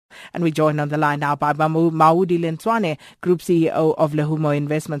And we join on the line now by Maudi Lentshwane, Group CEO of Lehumo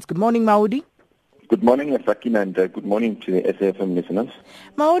Investments. Good morning, Maudi. Good morning, Sakina, and good morning to the SAFM listeners.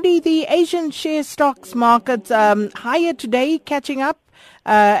 Maudi, the Asian share stocks markets higher today, catching up,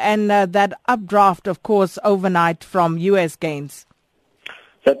 and that updraft, of course, overnight from U.S. gains.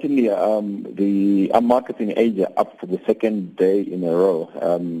 Certainly, the market in Asia up for the second day in a row,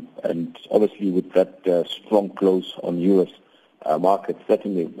 and obviously with that strong close on U.S. Market,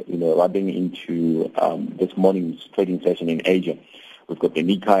 certainly, running into this morning's trading session in Asia. We've got the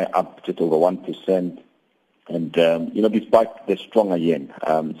Nikkei up just over 1%, and despite the stronger yen,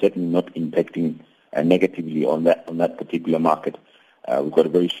 certainly not impacting negatively on that particular market. We've got a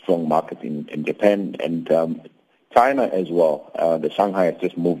very strong market in Japan and China as well. The Shanghai has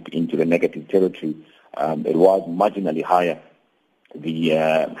just moved into the negative territory. It was marginally higher. The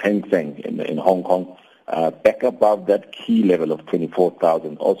Hang Seng in Hong Kong back above that key level of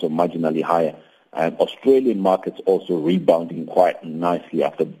 24,000, also marginally higher. Australian markets also rebounding quite nicely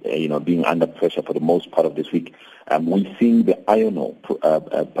after being under pressure for the most part of this week. We're seeing the iron ore,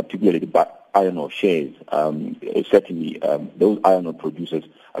 particularly the iron ore shares, certainly those iron ore producers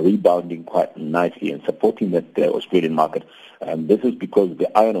are rebounding quite nicely and supporting that Australian market. This is because the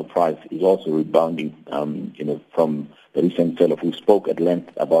iron ore price is also rebounding, from the recent sell-off. We spoke at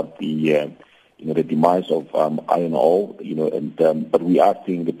length about the demise of iron ore, but we are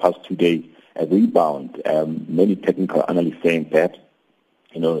seeing the past 2 days a rebound. Many technical analysts saying perhaps,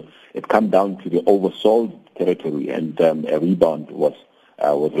 it come down to the oversold territory, and a rebound was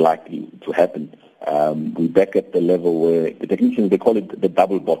likely to happen. We're back at the level where the technicians, they call it the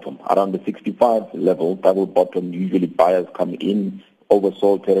double bottom. Around the 65 level, double bottom, usually buyers come in,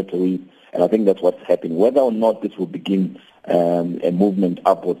 oversold territory, and I think that's what's happening. Whether or not this will begin a movement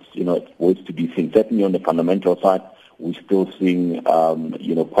upwards, it waits to be seen. Certainly on the fundamental side, we're still seeing,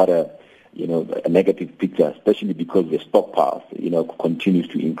 quite a negative picture, especially because the stockpiles, continues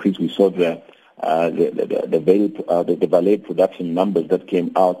to increase. We saw the Vale production numbers that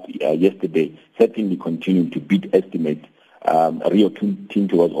came out yesterday certainly continuing to beat estimates. Rio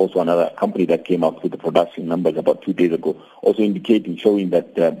Tinto was also another company that came out with the production numbers about 2 days ago, also showing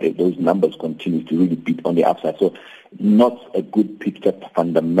that those numbers continue to really beat on the upside. So not a good picture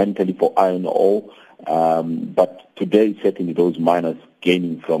fundamentally for iron ore, but today certainly those miners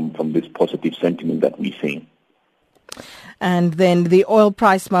gaining from this positive sentiment that we're seeing. And then the oil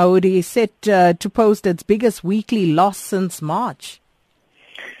price, Maudi, is set to post its biggest weekly loss since March.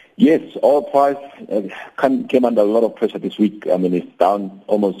 Yes, oil price came under a lot of pressure this week. I mean, it's down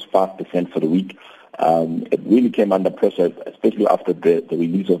almost 5% for the week. It really came under pressure, especially after the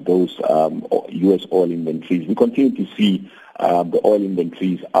release of those U.S. oil inventories. We continue to see the oil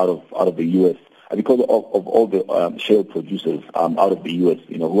inventories out of the U.S. because of all the shale producers out of the U.S.,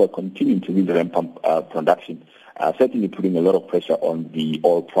 who are continuing to really ramp up production, certainly putting a lot of pressure on the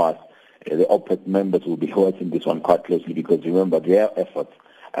oil price. The OPEC members will be watching this one quite closely because remember their efforts,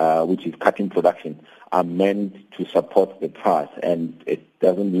 which is cutting production, are meant to support the price, and it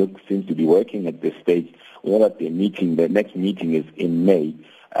seems to be working at this stage. We know that the next meeting is in May,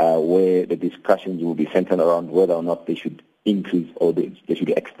 where the discussions will be centered around whether or not they should increase or they should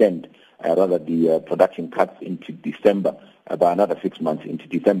extend the production cuts into December, by another 6 months into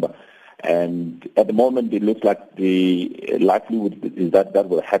December. And at the moment, it looks like the likelihood is that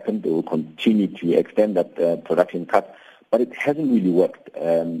will happen. They will continue to extend that production cut, but it hasn't really worked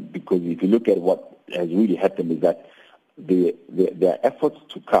because if you look at what has really happened is that their efforts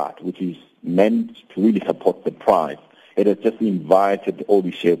to cut, which is meant to really support the price, it has just invited all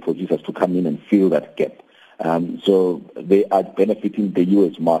the shale producers to come in and fill that gap. So they are benefiting the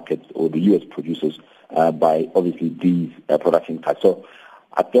U.S. market or the U.S. producers by obviously these production cuts. So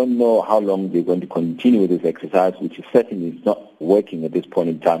I don't know how long they're going to continue with this exercise, which is certainly not working at this point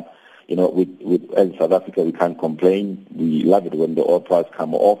in time. As South Africa, we can't complain. We love it when the oil price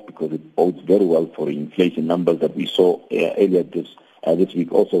come off because it bodes very well for the inflation numbers that we saw earlier this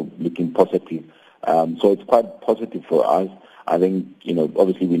week, also looking positive. So it's quite positive for us. I think,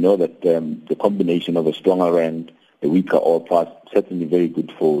 obviously we know that the combination of a stronger rand, a weaker oil price, certainly very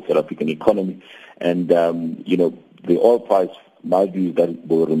good for South African economy. And, the oil price, my view is that it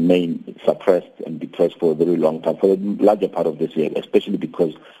will remain suppressed and depressed for a very long time, for a larger part of this year, especially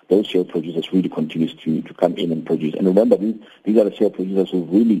because those shale producers really continues to come in and produce. And remember, these are the shale producers who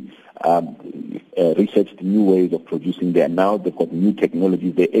really researched new ways of producing there. Now they've got new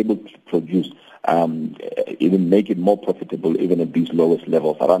technologies. They're able to produce, even make it more profitable, even at these lowest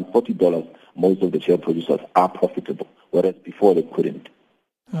levels. Around $40, most of the shale producers are profitable, whereas before they couldn't.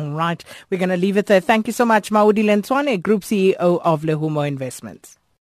 All right. We're going to leave it there. Thank you so much, Maudi Lentshwane, Group CEO of Lehumo Investments.